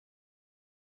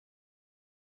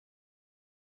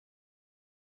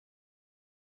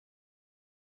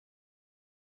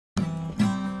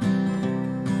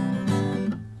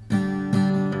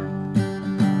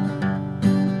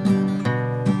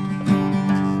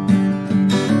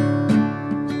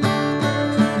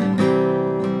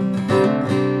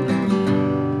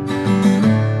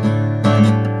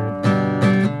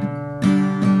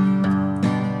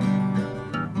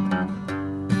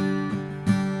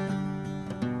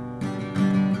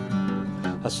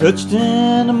I searched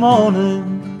in the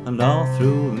morning and all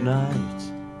through the night.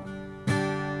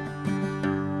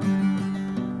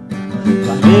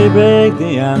 By daybreak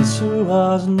the answer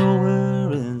was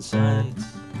nowhere in sight.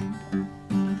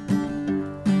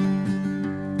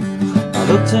 I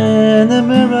looked in the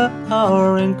mirror,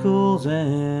 all wrinkles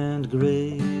and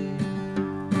grey,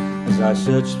 as I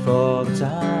searched for the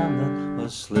time that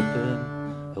was slipping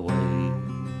away.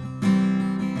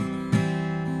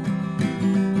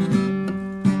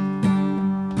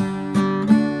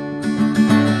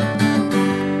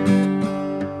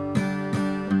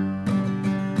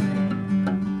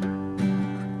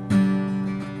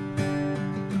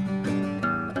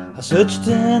 I searched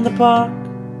in the park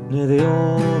near the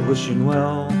old wishing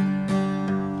well,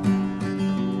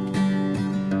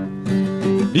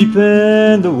 deep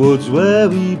in the woods where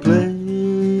we play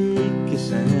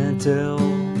kiss and tell.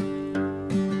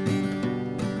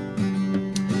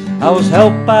 I was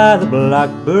helped by the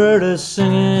blackbird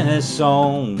singing his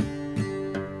song,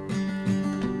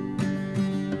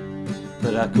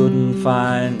 but I couldn't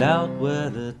find out where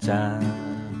the time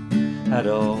had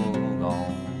all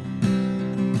gone.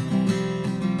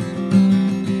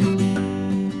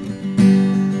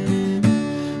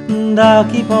 And I'll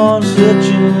keep on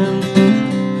searching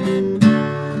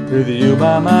with you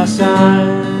by my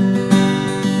side,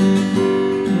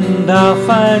 and I'll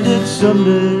find it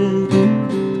someday.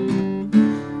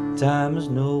 Time is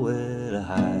nowhere to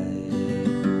hide.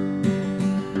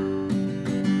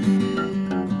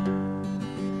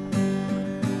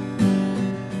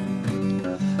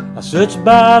 I searched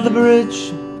by the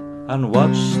bridge and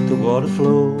watched the water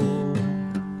flow.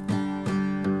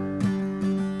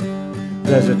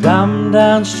 There's a dam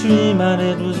downstream and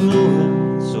it was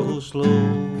moving so slow.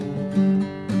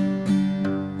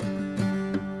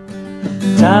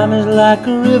 Time is like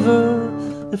a river,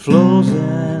 it flows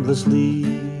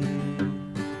endlessly.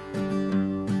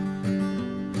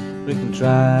 We can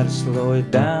try to slow it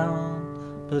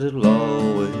down, but it'll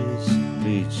always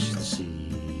reach the sea.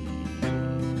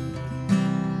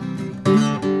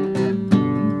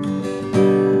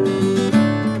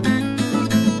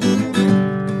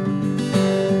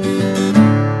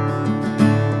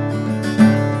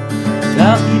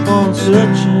 I'll keep on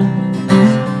searching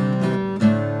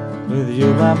with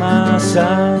you by my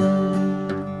side.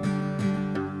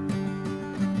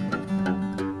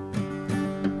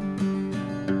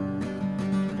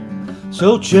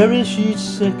 So cherish each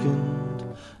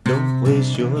second, don't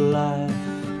waste your life,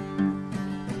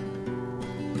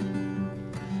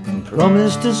 and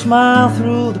promise to smile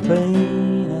through the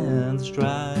pain and the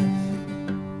strife.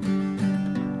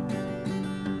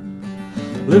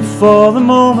 Live for the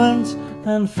moment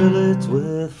and fill it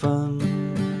with fun,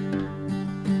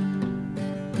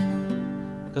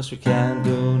 'cause we can't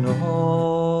do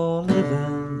no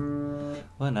living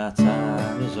when our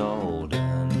time is all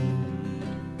done.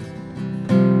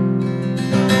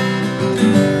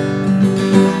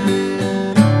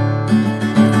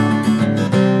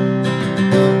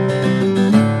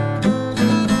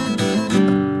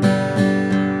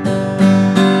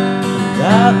 And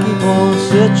I'll keep on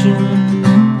searching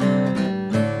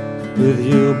with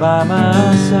you by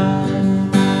my side,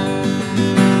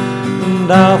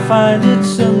 and I'll find it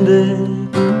someday,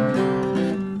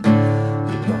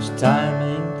 because time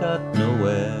ain't got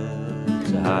nowhere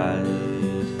to hide.